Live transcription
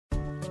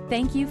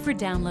Thank you for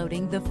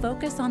downloading the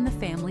Focus on the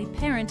Family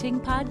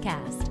Parenting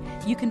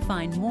Podcast. You can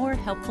find more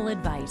helpful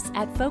advice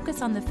at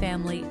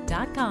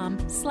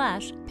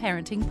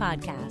focusonthefamily.com/parenting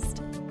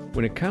podcast.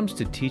 When it comes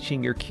to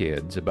teaching your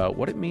kids about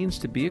what it means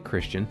to be a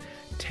Christian,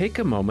 take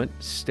a moment,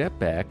 step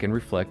back, and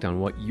reflect on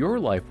what your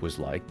life was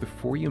like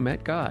before you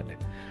met God.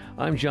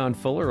 I'm John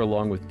Fuller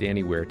along with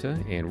Danny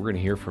Huerta, and we're going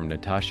to hear from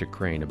Natasha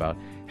Crain about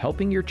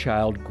helping your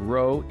child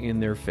grow in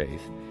their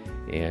faith.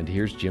 And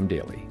here's Jim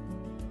Daly.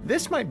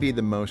 This might be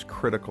the most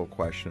critical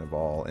question of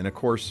all. And of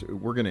course,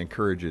 we're going to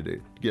encourage you to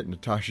get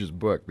Natasha's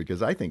book,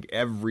 because I think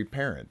every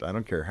parent, I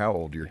don't care how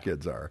old your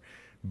kids are,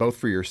 both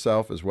for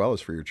yourself as well as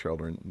for your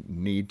children,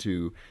 need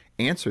to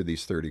answer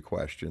these 30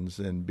 questions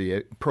and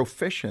be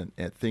proficient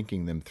at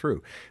thinking them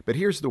through. But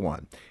here's the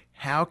one.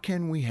 How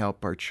can we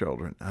help our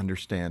children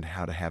understand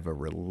how to have a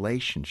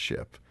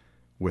relationship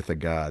with a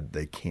God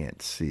they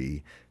can't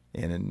see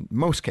and in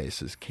most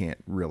cases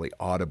can't really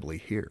audibly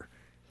hear?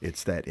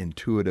 It's that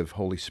intuitive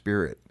Holy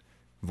Spirit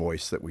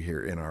voice that we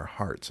hear in our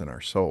hearts and our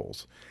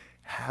souls.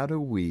 How do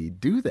we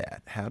do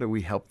that? How do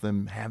we help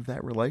them have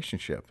that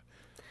relationship?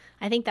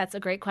 I think that's a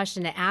great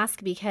question to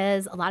ask,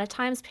 because a lot of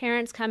times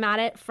parents come at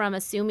it from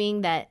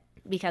assuming that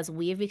because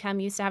we've become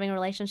used to having a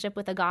relationship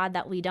with a God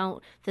that we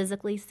don't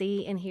physically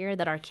see and hear,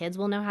 that our kids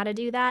will know how to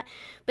do that.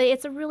 But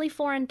it's a really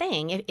foreign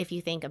thing if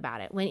you think about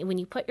it. When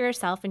you put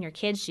yourself in your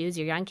kids' shoes,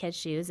 your young kids'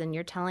 shoes, and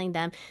you're telling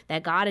them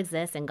that God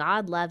exists and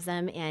God loves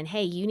them and,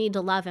 hey, you need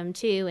to love him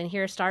too, and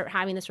here, start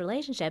having this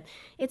relationship,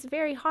 it's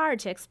very hard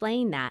to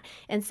explain that.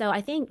 And so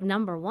I think,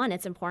 number one,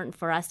 it's important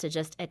for us to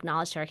just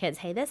acknowledge to our kids,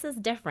 hey, this is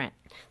different.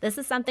 This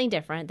is something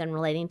different than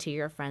relating to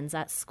your friends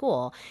at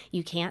school.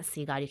 You can't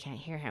see God, you can't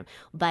hear him.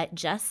 But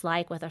just like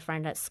with a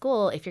friend at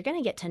school, if you're going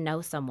to get to know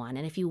someone,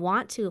 and if you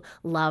want to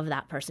love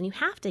that person, you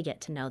have to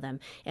get to know them.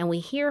 And we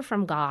hear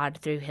from God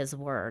through his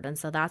word. And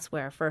so that's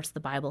where first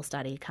the Bible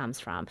study comes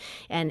from,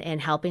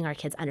 and helping our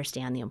kids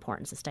understand the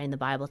importance of studying the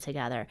Bible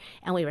together.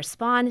 And we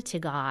respond to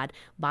God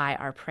by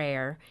our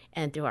prayer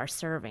and through our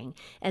serving.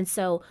 And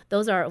so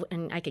those are,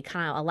 and I could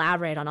kind of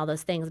elaborate on all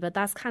those things, but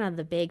that's kind of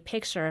the big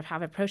picture of how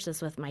I've approached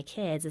this with my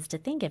kids, is to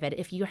think of it.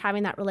 If you're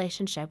having that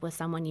relationship with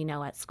someone you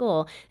know at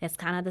school, it's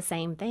kind of the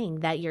same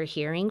thing, that you're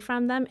hearing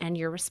from them and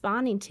you're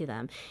responding to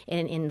them.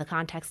 In the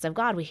context of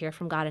God, we hear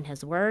from God in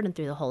his word and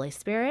through the Holy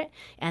Spirit,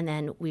 and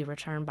then we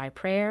return by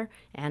prayer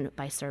and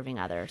by serving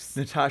others.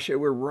 Natasha,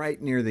 we're right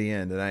near the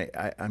end, and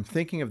I'm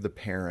thinking of the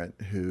parent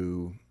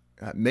who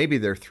maybe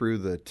they're through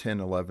the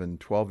 10, 11,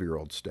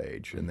 12-year-old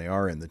stage, and they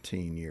are in the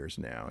teen years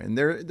now. And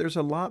there's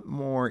a lot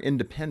more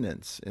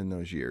independence in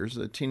those years.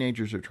 The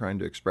teenagers are trying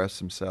to express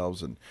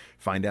themselves and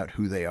find out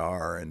who they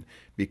are and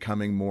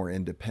becoming more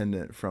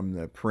independent from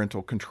the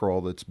parental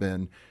control that's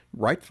been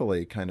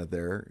rightfully kind of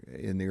there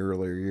in the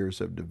earlier years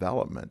of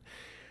development.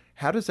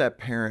 How does that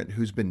parent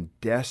who's been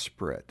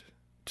desperate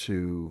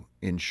to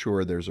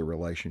ensure there's a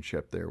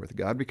relationship there with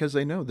God, because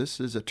they know this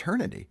is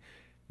eternity?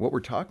 What we're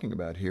talking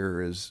about here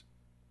is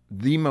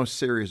the most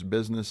serious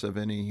business of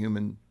any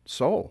human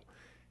soul.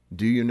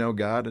 Do you know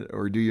God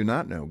or do you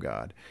not know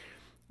God?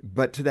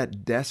 But to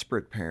that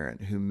desperate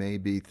parent who may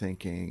be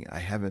thinking, I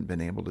haven't been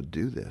able to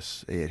do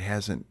this, it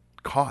hasn't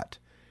caught,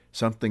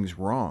 something's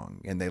wrong,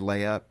 and they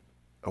lay up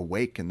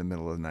awake in the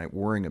middle of the night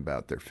worrying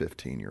about their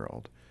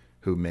 15-year-old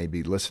who may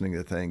be listening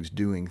to things,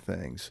 doing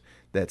things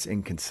that's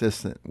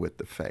inconsistent with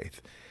the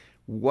faith.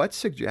 What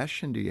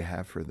suggestion do you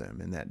have for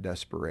them in that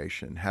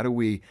desperation? How do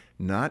we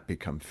not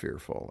become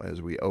fearful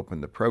as we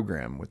open the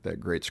program with that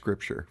great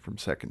scripture from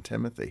 2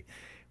 Timothy?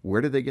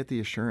 Where do they get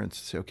the assurance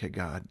to say, okay,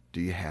 God,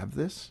 do you have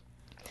this?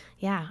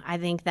 Yeah, I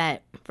think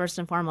that first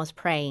and foremost,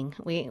 praying.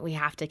 We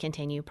have to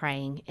continue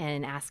praying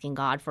and asking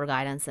God for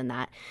guidance in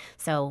that.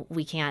 So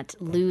we can't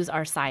lose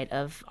our sight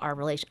of our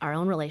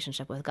own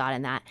relationship with God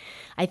in that.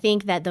 I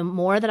think that the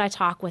more that I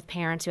talk with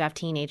parents who have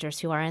teenagers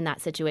who are in that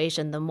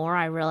situation, the more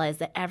I realize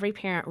that every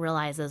parent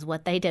realizes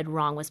what they did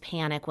wrong was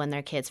panic when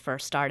their kids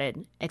first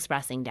started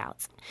expressing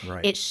doubts.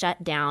 Right. It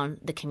shut down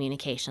the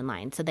communication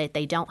line so that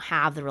they don't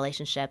have the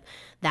relationship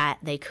that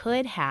they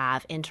could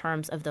have in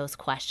terms of those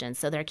questions.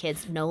 So their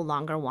kids no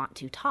longer want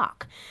to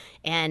talk.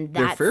 And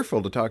they're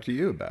fearful to talk to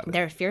you about it.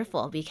 They're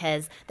fearful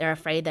because they're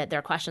afraid that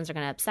their questions are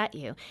going to upset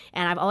you.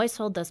 And I've always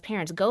told those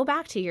parents, go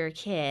back to your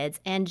kids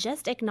and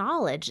just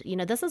acknowledge,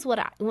 this is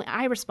what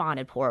I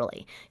responded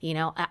poorly.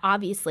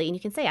 Obviously, and you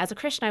can say, as a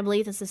Christian, I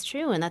believe this is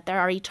true and that there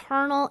are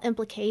eternal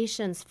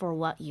implications for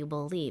what you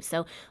believe.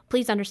 So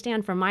please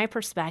understand from my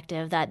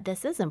perspective that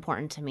this is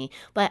important to me,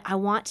 but I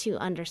want to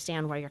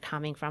understand where you're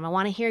coming from. I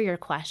want to hear your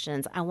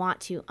questions. I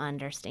want to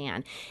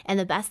understand. And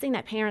the best thing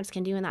that parents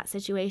can do in that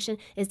situation conversation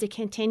is to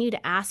continue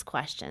to ask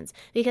questions,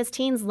 because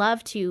teens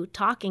love to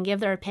talk and give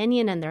their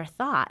opinion and their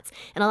thoughts.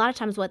 And a lot of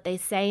times what they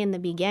say in the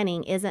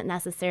beginning isn't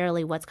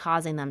necessarily what's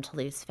causing them to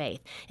lose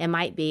faith. It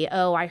might be,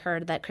 oh, I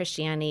heard that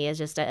Christianity is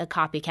just a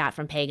copycat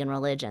from pagan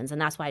religions,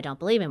 and that's why I don't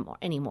believe in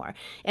anymore.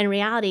 In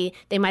reality,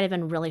 they might have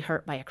been really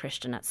hurt by a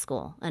Christian at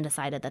school and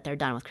decided that they're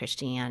done with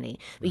Christianity.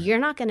 But you're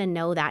not going to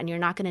know that, and you're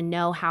not going to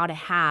know how to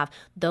have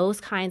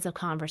those kinds of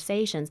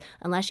conversations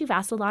unless you've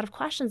asked a lot of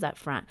questions up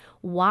front.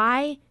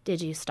 Why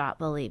did you stop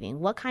believing?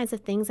 What kinds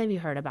of things have you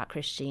heard about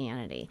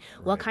Christianity?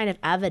 Right. What kind of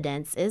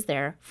evidence is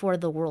there for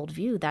the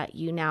worldview that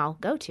you now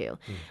go to?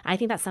 I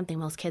think that's something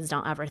most kids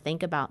don't ever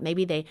think about.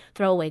 Maybe they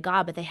throw away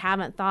God, but they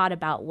haven't thought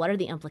about what are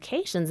the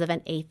implications of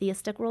an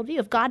atheistic worldview.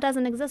 If God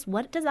doesn't exist,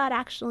 what does that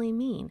actually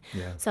mean?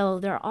 Yeah. So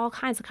there are all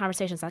kinds of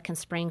conversations that can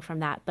spring from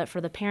that. But for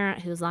the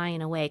parent who's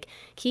lying awake,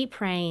 keep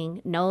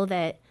praying. Know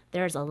that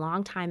there's a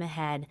long time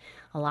ahead.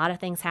 A lot of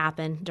things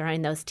happen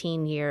during those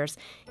teen years.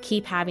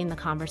 Keep having the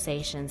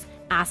conversations,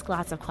 ask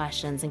lots of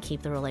questions, and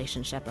keep the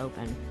relationship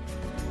open.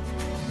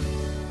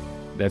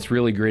 That's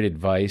really great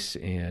advice,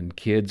 and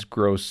kids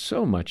grow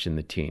so much in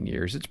the teen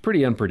years. It's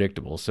pretty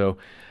unpredictable. So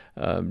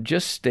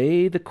just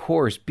stay the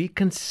course, be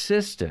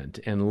consistent,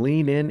 and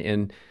lean in.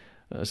 And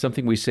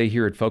something we say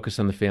here at Focus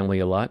on the Family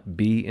a lot,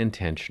 be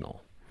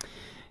intentional.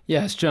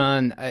 Yes,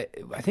 John, I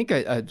think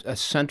a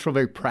central,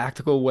 very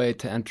practical way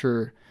to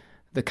enter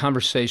the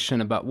conversation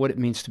about what it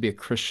means to be a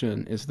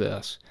Christian is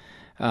this.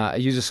 I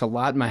use this a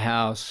lot in my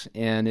house,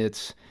 and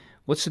it's,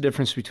 what's the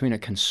difference between a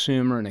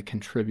consumer and a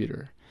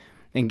contributor?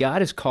 And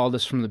God has called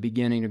us from the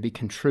beginning to be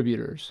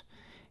contributors,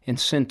 and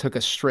sin took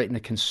us straight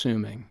into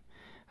consuming.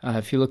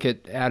 If you look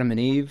at Adam and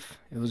Eve,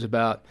 it was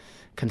about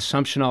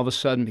consumption all of a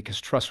sudden because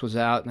trust was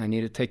out and I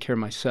needed to take care of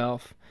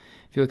myself.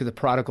 If you look at the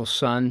prodigal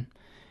son,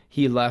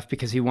 he left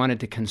because he wanted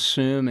to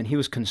consume, and he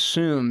was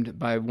consumed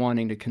by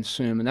wanting to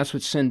consume. And that's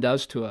what sin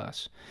does to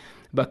us.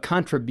 But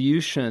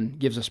contribution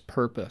gives us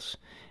purpose.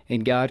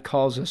 And God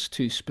calls us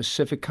to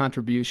specific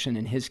contribution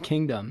in his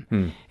kingdom.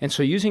 And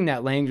so using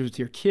that language with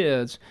your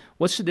kids,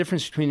 what's the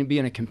difference between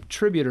being a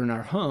contributor in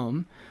our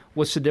home?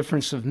 What's the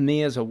difference of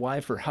me as a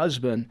wife or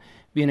husband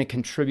being a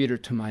contributor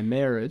to my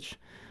marriage?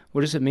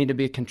 What does it mean to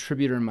be a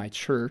contributor in my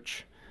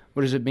church?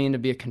 What does it mean to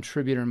be a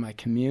contributor in my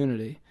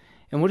community?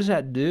 And what does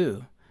that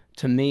do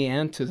to me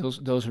and to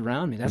those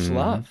around me? That's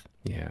love.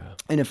 Yeah.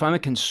 And if I'm a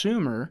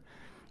consumer,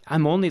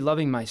 I'm only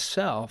loving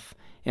myself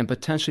and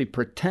potentially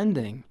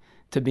pretending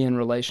to be in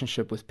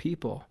relationship with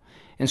people.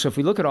 And so if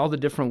we look at all the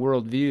different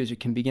worldviews, you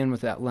can begin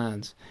with that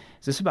lens.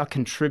 Is this about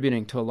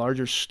contributing to a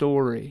larger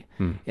story?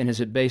 And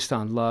is it based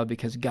on love?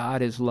 Because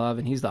God is love,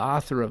 and he's the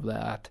author of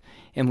that.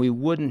 And we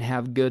wouldn't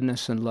have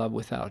goodness and love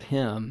without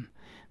him,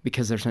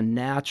 because there's a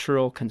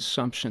natural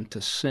consumption to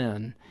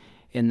sin.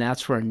 And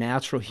that's where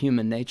natural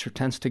human nature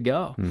tends to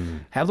go.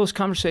 Have those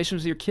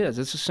conversations with your kids.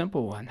 It's a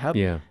simple one. How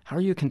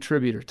are you a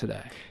contributor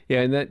today?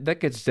 Yeah, and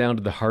that gets down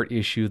to the heart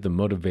issue, the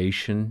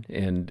motivation.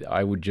 And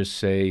I would just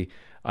say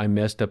I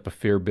messed up a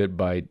fair bit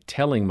by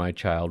telling my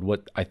child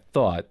what I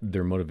thought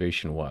their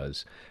motivation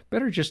was.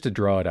 Better just to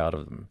draw it out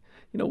of them.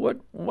 You know,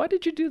 why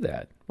did you do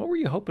that? What were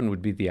you hoping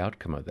would be the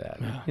outcome of that?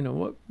 Yeah. You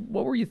know,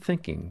 what were you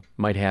thinking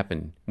might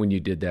happen when you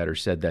did that or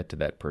said that to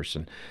that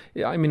person?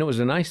 I mean, it was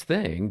a nice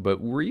thing,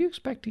 but were you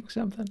expecting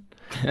something?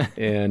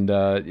 And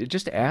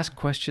just ask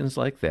questions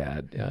like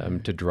that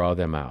to draw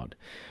them out.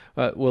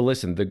 Well,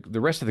 listen,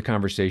 the rest of the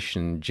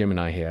conversation Jim and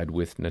I had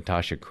with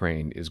Natasha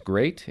Crain is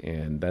great,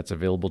 and that's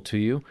available to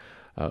you.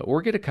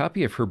 Or get a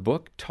copy of her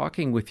book,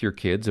 Talking with Your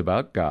Kids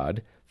About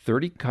God,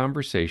 30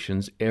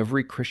 Conversations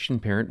Every Christian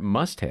Parent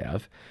Must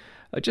Have.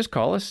 Just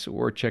call us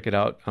or check it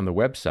out on the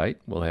website.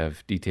 We'll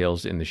have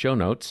details in the show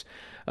notes.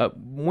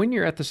 When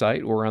you're at the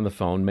site or on the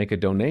phone, make a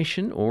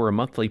donation or a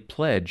monthly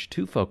pledge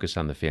to Focus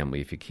on the Family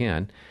if you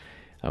can.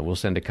 We'll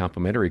send a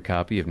complimentary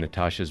copy of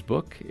Natasha's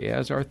book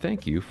as our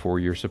thank you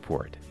for your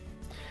support.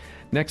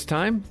 Next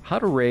time, how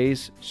to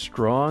raise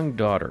strong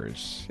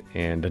daughters.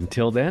 And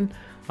until then,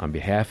 on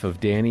behalf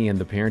of Danny and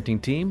the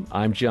parenting team,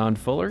 I'm John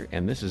Fuller,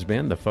 and this has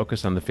been the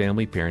Focus on the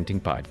Family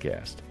Parenting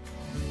Podcast.